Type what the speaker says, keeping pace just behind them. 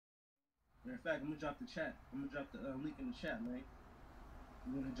Matter of fact, I'm gonna drop the chat. I'm gonna drop the link in the chat, man.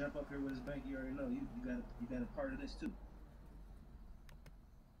 You wanna jump up here with his bank? You already know. You got a part of this too.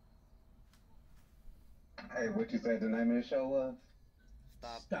 Hey, what you said the name of the show was?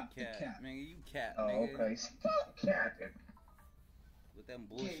 Stop the cap. Nigga, you cap, Oh, nigga. okay. Stop capping. With them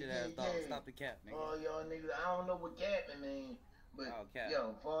bullshit ass dogs. Stop the cap, nigga. All y'all niggas, I don't know what capping mean. But,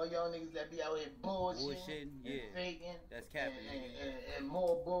 yo, for all y'all niggas that be out here bullshitting yeah. and faking. That's capping, and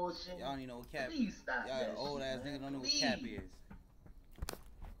more bullshit. Y'all don't even know what cap is. Please stop y'all old ass niggas don't know what cap is.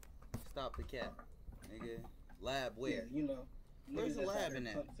 Stop the cap, nigga. Lab where? Yeah, you know. Where's the lab in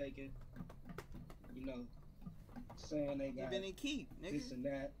that? Pump faking. You know, saying they got been in keep, nigga. This and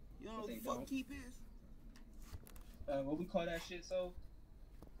that. You don't know what the fuck keep is? What we call that shit, so?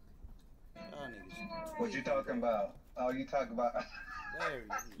 Y'all niggas. What you talking about? Oh, you talking about... Larry,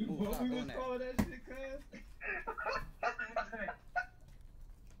 what we was calling that shit, cuz?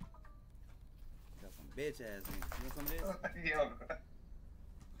 Got some bitch ass niggas. You want some of this?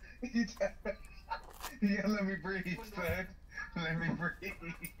 Yo, let me breathe, son. Let me breathe.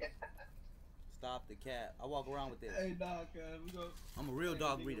 Stop the cat. I walk around with this. Hey, dog, we go. I'm a real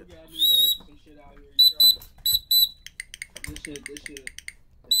dog breeder. We got new names for some shit out here, you feel me? This shit.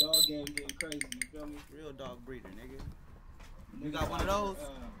 The dog game getting crazy, you feel me? Real dog breeder, nigga. You got one of those?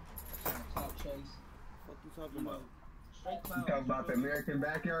 Top chase. What you talking about? Straight clouds. You talking about the American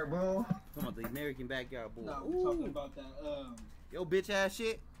Backyard Bull? Talking about the American Backyard Bull. No, we talking about that, yo bitch ass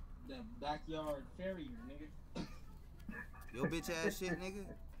shit? That backyard farrier, nigga. Yo bitch ass shit, nigga?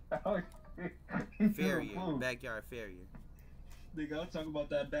 Oh, farrier. Backyard farrier. Nigga, I'm talking about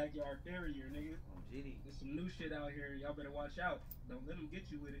that backyard farrier, nigga. Oh, GD. There's some new shit out here. Y'all better watch out. Don't let them get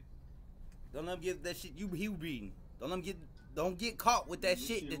you with it. Don't let them get that shit he breeding. Don't get caught with that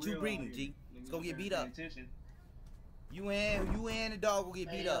shit that you breeding, G. It's gonna get beat up. You and the dog will get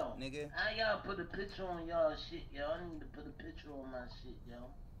beat up, nigga. How y'all put a picture on y'all shit, y'all? I need to put a picture on my shit,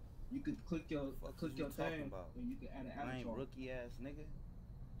 y'all. You could click your thing about? and you can add an avatar. I ain't rookie ass nigga.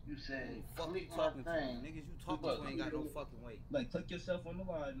 You said fuck you click talking my to? thing. Niggas, you talking to ain't got no fucking weight. Like click yourself on the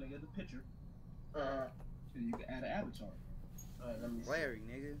live, nigga, the picture. And you can add an avatar. Alright, let me see. Larry,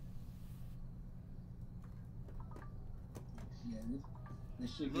 nigga. Yeah,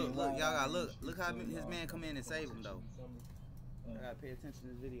 this shit. Look, y'all gotta look how his man come in and save him though. I gotta pay attention to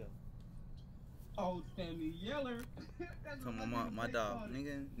this video. Old Family Yeller. Talking about my dog,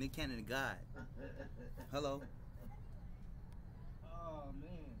 nigga. Nick Cannon, God. Hello. Oh man.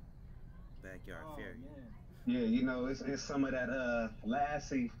 Backyard fairy. Yeah, you know it's some of that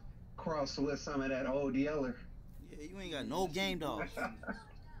Lassie crossed with some of that old Yeller. Yeah, you ain't got no game dogs. You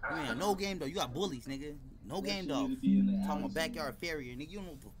ain't got no game dog. You got bullies, nigga. No game dogs. Talking about backyard farrier, nigga. You don't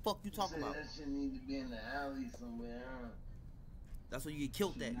know what the fuck you talking about. That shit need to be in the alley somewhere, huh? That's where you get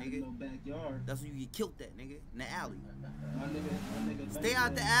killed at, nigga. No backyard. That's where you get killed at, nigga. In the alley. My nigga stay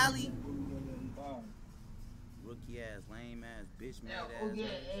out the alley. Rookie ass, lame ass, bitch mad ass. Oh yeah,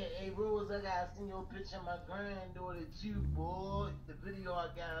 hey Rose, I gotta send you a picture of my granddaughter too, boy. The video I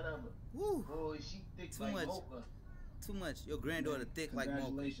got of her. Woo. Boy, she thick Too like much. mocha. Too much. Your granddaughter thick like mocha.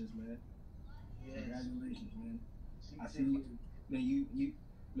 Congratulations, man. Yes. Congratulations, man. I see you,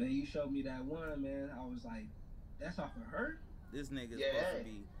 man. You showed me that one, man. I was like, that's off of her. This nigga's supposed to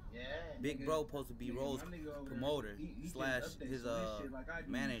be. Yeah. Big bro supposed to be Rose promoter slash his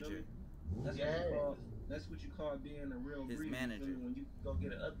manager. That's what you call being a real his breeder. manager. When you go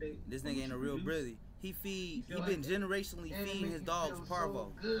get an update. This nigga ain't a real breeder. He been generationally feeding his dogs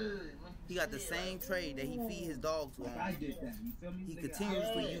parvo. He got the same tray that he feed his dogs on. I did that. You feel me? He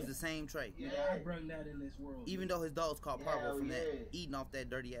continuously use the same tray. Yeah, I bring that in this world. Even though his dogs caught parvo from that, eating off that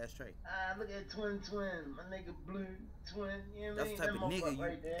dirty ass tray. Look at twin, my nigga Blue twin. You know That's the type of nigga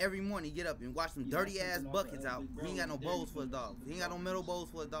you every morning you get up and wash some dirty ass buckets out. He ain't got no bowls for his dogs. He ain't got no metal bowls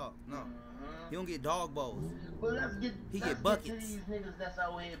for his dogs. No. He don't get dog bowls. Well, let's get buckets. To these niggas that's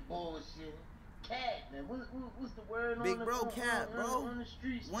out here bullshit. Cat, man. What's the word? Big bro, cat, bro. On the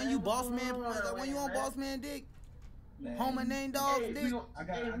streets, when you boss man, when you on boss man dick, home and name dogs dick. We got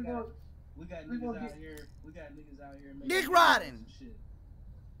niggas out here. We got niggas out here. Dick riding.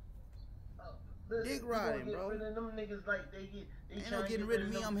 Listen, dick riding, bro. Them niggas like they ain't no getting rid of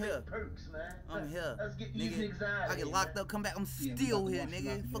me. I'm here. Perks, man. I'm here. Let's get these niggas out. I get locked up, come back. I'm still here,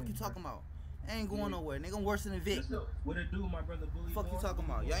 nigga. Fuck you talking about? I ain't going nowhere, nigga. I'm worse than Vic. What it do, my brother Bully? Fuck you talking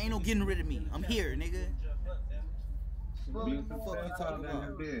about? Y'all ain't no getting rid of me. I'm here, nigga. Fuck you talking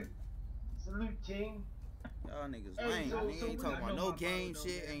about? Salute, King. Y'all niggas lame. Nigga ain't talking about no game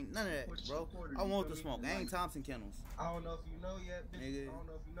shit. Ain't none of that, bro. I want the smoke. I ain't Thompson Kennels. I don't know if you know yet, bitch. Nigga, I don't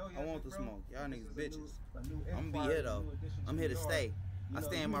know if you know yet. I want the smoke. Y'all niggas bitches. I'm gonna be here though. I'm here to stay. I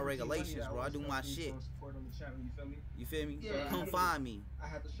stay in my regulations, bro. I do my shit. Support on the channel, you feel me? You feel me? Yeah. Come find me. I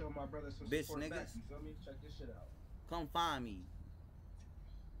have to show my brothers some Bitch, support niggas. back, you feel me? Check this shit out. Come find me.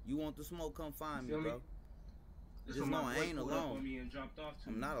 You want the smoke? Come find me, You feel bro. me? This Just when know my I boy ain't pulled up alone. on me and dropped off to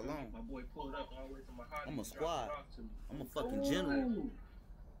I'm me, not you feel me? alone. My boy pulled up all the way from my house. I'm a and dropped squad. it off to me. I'm a fucking general. Ooh.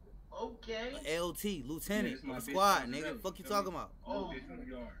 Okay. A LT, lieutenant, Yeah, it's my I'm a bitch, squad, my nigga. girl, Fuck you feel me? talking about? Oh, Oh. bitch from the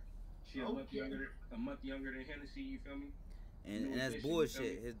yard. She a month younger than Hennessy, you feel me? And that's Bitch, you feel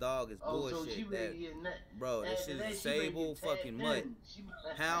bullshit. me? His dog is Oh, so bullshit. she That, ready to get nut. bro, that After shit that, is she ready to sable get fucking tapped mutt. in.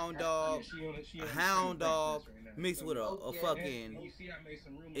 Hound dog, She on a the hound straight dog backflip right now, mixed you with feel a me? Okay. fucking. And you see I made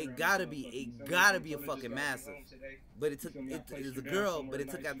some room It around gotta this be, motherfucker, you it feel me? gotta be a So let's fucking just go massive. home today. But it took, You feel me? I it placed was her a down girl, somewhere but it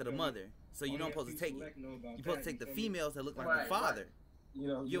took nice, after you the feel me? mother. So you Only don't a supposed to few take it. select know about You supposed that, to take the you feel me? females that look like Right, the father. You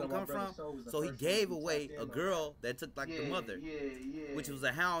know, You don't my come brother from? Soul was the So he first one gave who away tapped in a on girl that took like the mother, Yeah. which was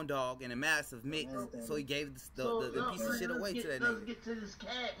a hound dog and a massive mix. Understand. So he gave the So, piece of shit away to that Let's nigga. get to this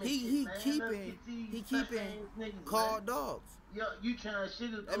cat. He man. keeping- Let's get to these he keeping special niggas, Called man. dogs. Yo, you trying to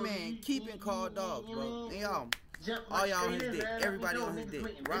shit it? That man keeping called dogs, bro. And y'all, Jump all like y'all on his straight in, dick. man. Everybody You know on his niggas dick.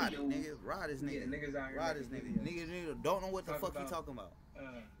 making Ride it, videos. nigga. Ride his Yeah, nigga. niggas out here Ride his making nigga. videos. Nigga don't know what the Talk fuck he about- talking about.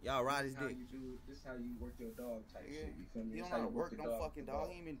 Uh, Y'all ride his this how dick. you do. This how you work your dog type Yeah. shit. You feel me? He This don't how know how you to work the no fucking dog.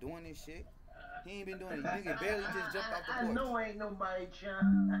 He ain't been doing this shit. He ain't been doing it. Nigga barely just jumped off the I porch. know ain't nobody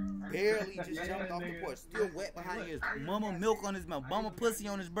trying. Barely just jumped off the porch. Still wet behind his mama milk on his mouth. Mama pussy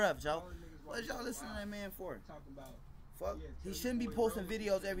on his breath, y'all. What y'all listening to that man for? Talk about. Fuck. He shouldn't be posting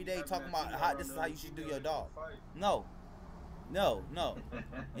videos every day talking about how this is how you should do your dog. No. No.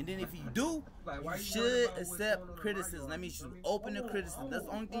 And then if you do, you should accept criticism. That means you open the criticism. That's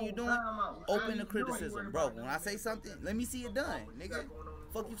the only thing you're doing. Open the criticism. Bro, when I say something, let me see it done, nigga.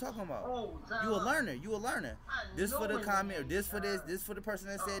 Fuck you talking about? You a learner. You a learner. This for the comment, or this for this for the person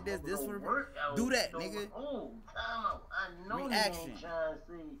that said this for the... Do that, nigga. Reaction.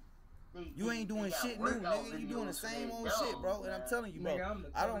 You ain't doing shit new, nigga. You doing the same old shit, bro. And I'm telling you, bro,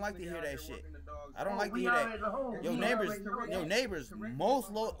 I don't like to hear that shit. I don't like to hear that. Your neighbors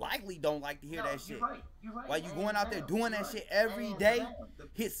most likely don't like to hear that shit. While you going out there doing that shit every day,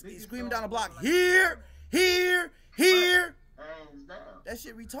 screaming down the block, here. That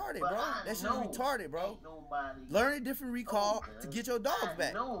shit retarded, bro. That shit is retarded, bro. Learn a different recall to get your dogs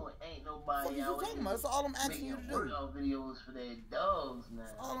back. What you talking about? That's all I'm asking you to do.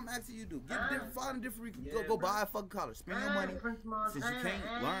 That's all I'm asking you to do. Find a different recall. Go buy a fucking collar. Spend your money. Since you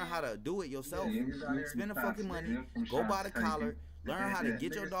can't learn how to do it yourself, spend the fucking money. Go buy the collar. Learn how to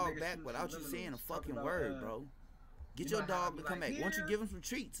get your dog back without you saying a fucking word, bro. Get your dog to come back. Why don't you give him some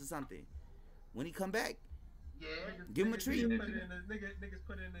treats or something? When he come back, give him a treat. Niggas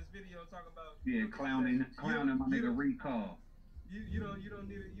put in this video talking about clowning my nigga recall. You don't need to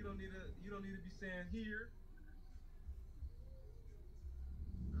be saying here.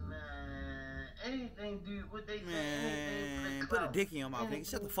 Anything, dude. What they say? Man, put a dick in your mouth, nigga.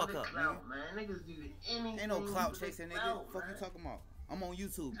 Shut the fuck up, nigga. Man, niggas do anything. Ain't no clout chasing, nigga. Fuck you talking about? I'm on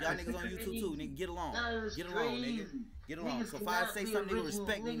YouTube. Y'all niggas on YouTube too, nigga. Get along. Get along, nigga. Get along. So if I say something, nigga,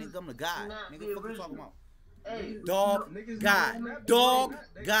 respect me, nigga. I'm the guy. Nigga, fuck you talking about? Hey, Dog God. Dog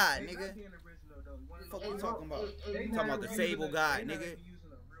God, nigga. Fuck you talking about? You talking about the Sable guy, nigga.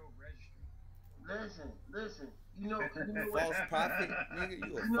 Listen. You know False prophet, nigga.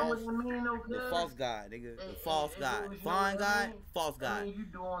 You a You know false, what I mean, okay? the false guy, nigga. The false guy. Fine guy, false guy.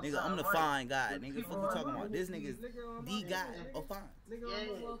 Nigga, I'm the fine guy, nigga. Fuck you talking about? This nigga's the guy of fine.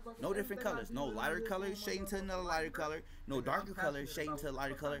 No different colors. No lighter color shading to another lighter color. No darker color shading to a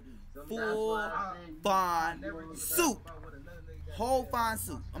lighter color. Full fine suit. Whole fine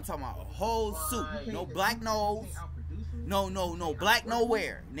suit. I'm talking about a whole suit. No black nose. No black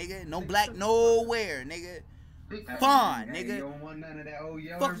nowhere, nigga. No black nowhere, nigga. Fine, nigga. You don't want none of that old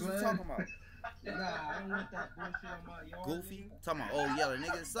yeller Fuck you blood? talking about? Nah, I don't want that bullshit on my yard. Goofy? Talking about old yeller,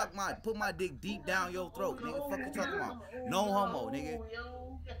 nigga. Put my dick deep down your throat, nigga. Fuck you talking about? No homo, nigga.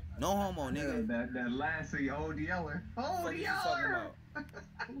 No homo, nigga. That Lassie old yeller. Fuck Old you talking yeller.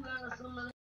 about?